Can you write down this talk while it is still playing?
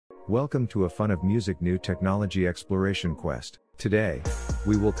Welcome to a fun of music new technology exploration quest. Today,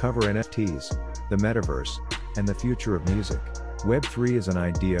 we will cover NFTs, the metaverse, and the future of music. Web3 is an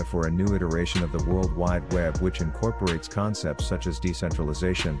idea for a new iteration of the World Wide Web which incorporates concepts such as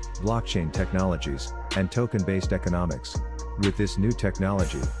decentralization, blockchain technologies, and token-based economics. With this new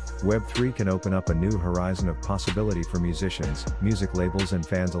technology, Web3 can open up a new horizon of possibility for musicians, music labels and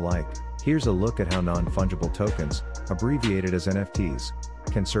fans alike. Here's a look at how non-fungible tokens, abbreviated as NFTs,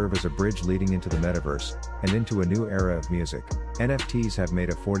 can serve as a bridge leading into the metaverse, and into a new era of music. NFTs have made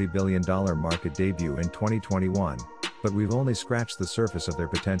a $40 billion market debut in 2021, but we've only scratched the surface of their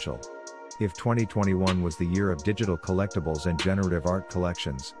potential. If 2021 was the year of digital collectibles and generative art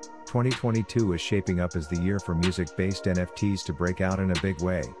collections, 2022 is shaping up as the year for music-based NFTs to break out in a big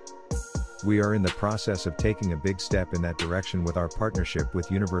way. We are in the process of taking a big step in that direction with our partnership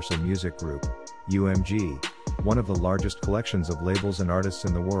with Universal Music Group, UMG, one of the largest collections of labels and artists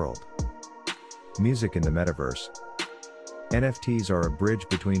in the world. Music in the metaverse. NFTs are a bridge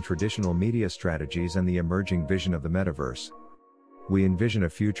between traditional media strategies and the emerging vision of the metaverse. We envision a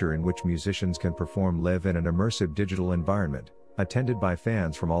future in which musicians can perform live in an immersive digital environment, attended by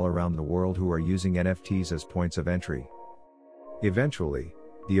fans from all around the world who are using NFTs as points of entry. Eventually,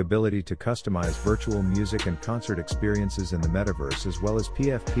 the ability to customize virtual music and concert experiences in the metaverse as well as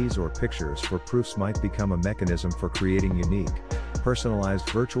PFPs or pictures for proofs might become a mechanism for creating unique, personalized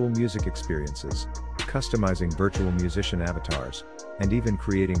virtual music experiences, customizing virtual musician avatars, and even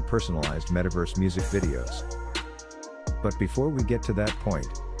creating personalized metaverse music videos. But before we get to that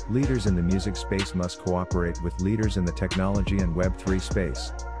point, leaders in the music space must cooperate with leaders in the technology and Web3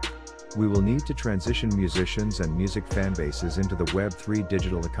 space. We will need to transition musicians and music fanbases into the Web3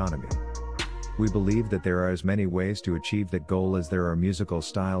 digital economy. We believe that there are as many ways to achieve that goal as there are musical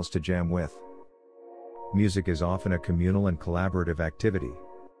styles to jam with. Music is often a communal and collaborative activity.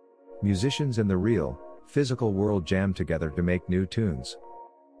 Musicians in the real, physical world jam together to make new tunes.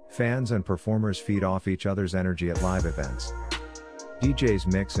 Fans and performers feed off each other's energy at live events.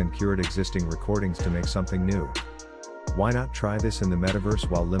 DJs mix and curate existing recordings to make something new. Why not try this in the metaverse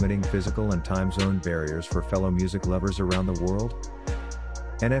while limiting physical and time zone barriers for fellow music lovers around the world?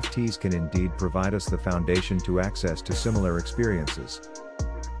 NFTs can indeed provide us the foundation to access to similar experiences.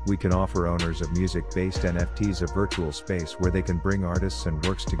 We can offer owners of music-based NFTs a virtual space where they can bring artists and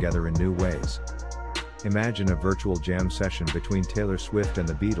works together in new ways. Imagine a virtual jam session between Taylor Swift and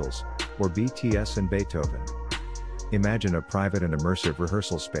the Beatles, or BTS and Beethoven. Imagine a private and immersive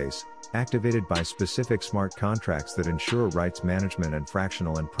rehearsal space, activated by specific smart contracts that ensure rights management and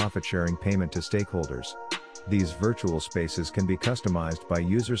fractional and profit-sharing payment to stakeholders. These virtual spaces can be customized by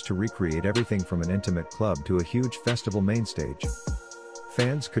users to recreate everything from an intimate club to a huge festival mainstage.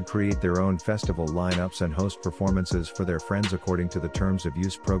 Fans could create their own festival lineups and host performances for their friends according to the terms of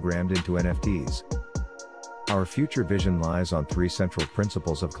use programmed into NFTs. Our future vision lies on three central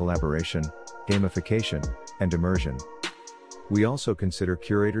principles of collaboration, gamification, and immersion. We also consider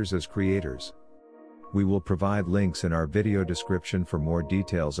curators as creators. We will provide links in our video description for more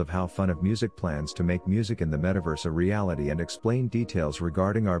details of how Fun of Music plans to make music in the metaverse a reality and explain details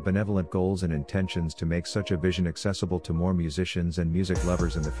regarding our benevolent goals and intentions to make such a vision accessible to more musicians and music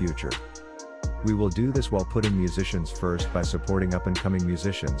lovers in the future. We will do this while putting musicians first by supporting up-and-coming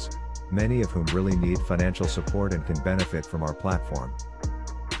musicians, many of whom really need financial support and can benefit from our platform.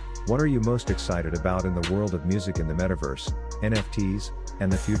 What are you most excited about in the world of music in the metaverse, NFTs,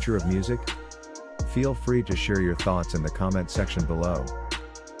 and the future of music? Feel free to share your thoughts in the comment section below.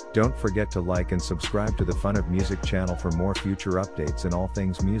 Don't forget to like and subscribe to the Fun of Music channel for more future updates in all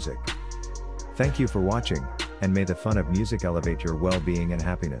things music. Thank you for watching, and may the fun of music elevate your well-being and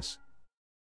happiness.